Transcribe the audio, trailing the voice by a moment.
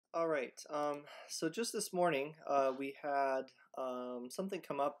All right. So just this morning, we had something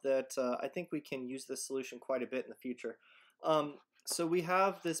come up that I think we can use this solution quite a bit in the future. So we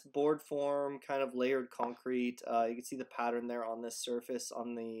have this board form, kind of layered concrete. You can see the pattern there on this surface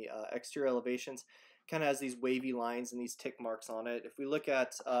on the exterior elevations. Kind of has these wavy lines and these tick marks on it. If we look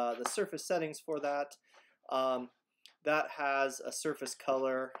at the surface settings for that, um, that has a surface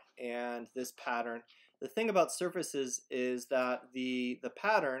color and this pattern. The thing about surfaces is that the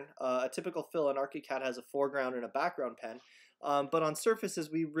pattern, a typical fill in ArchiCAD has a foreground and a background pen, but on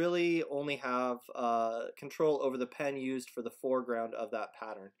surfaces we really only have control over the pen used for the foreground of that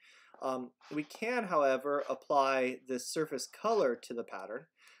pattern. We can, however, apply this surface color to the pattern,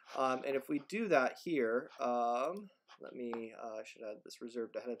 and if we do that here, I should have this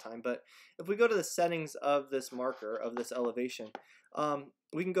reserved ahead of time, but if we go to the settings of this marker, of this elevation,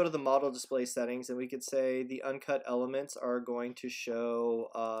 we can go to the model display settings and we could say the uncut elements are going to show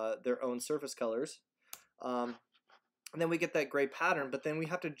their own surface colors. And then we get that gray pattern, but then we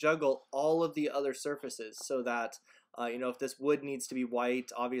have to juggle all of the other surfaces so that if this wood needs to be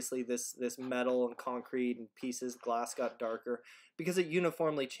white, obviously this metal and concrete and pieces, glass got darker because it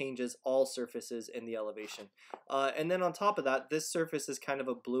uniformly changes all surfaces in the elevation. And then on top of that, this surface is kind of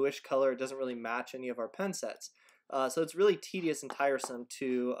a bluish color. It doesn't really match any of our pen sets. So it's really tedious and tiresome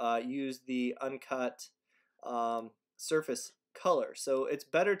to use the uncut surface color. So it's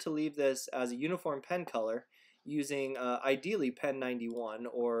better to leave this as a uniform pen color using ideally pen 91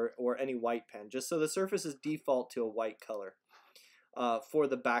 or any white pen, just so the surfaces default to a white color for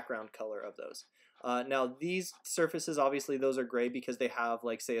the background color of those. Now these surfaces, obviously those are gray because they have,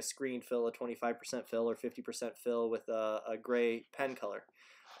 like, say, a screen fill, a 25% fill or 50% fill with a gray pen color.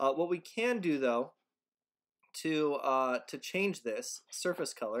 What we can do though to change this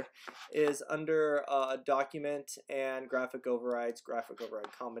surface color is under document and graphic overrides, graphic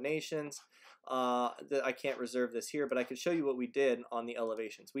override combinations. I can't reserve this here, but I can show you what we did on the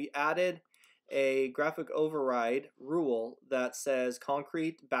elevations. We added a graphic override rule that says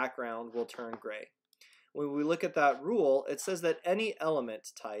concrete background will turn gray. When we look at that rule, it says that any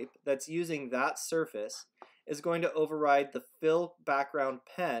element type that's using that surface is going to override the fill background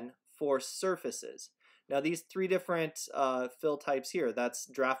pen for surfaces. Now these three different fill types here, that's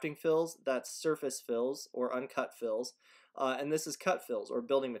drafting fills, that's surface fills or uncut fills, and this is cut fills or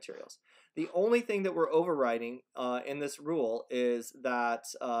building materials. The only thing that we're overriding in this rule is that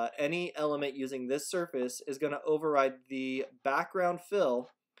any element using this surface is going to override the background fill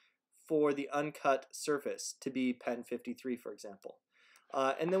for the uncut surface to be pen 53, for example.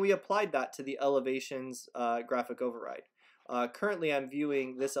 And then we applied that to the elevations graphic override. Currently I'm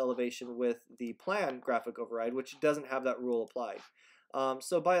viewing this elevation with the plan graphic override, which doesn't have that rule applied.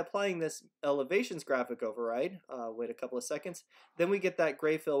 So by applying this elevations graphic override, wait a couple of seconds, then we get that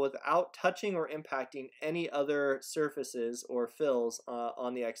gray fill without touching or impacting any other surfaces or fills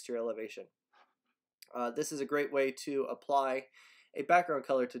on the exterior elevation. This is a great way to apply a background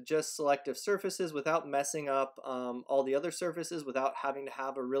color to just selective surfaces without messing up all the other surfaces, without having to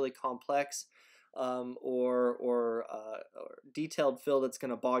have a really complex or detailed fill that's going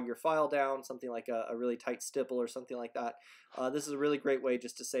to bog your file down, something like a really tight stipple or something like that. This is a really great way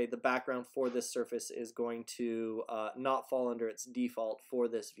just to say the background for this surface is going to not fall under its default for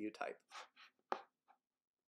this view type.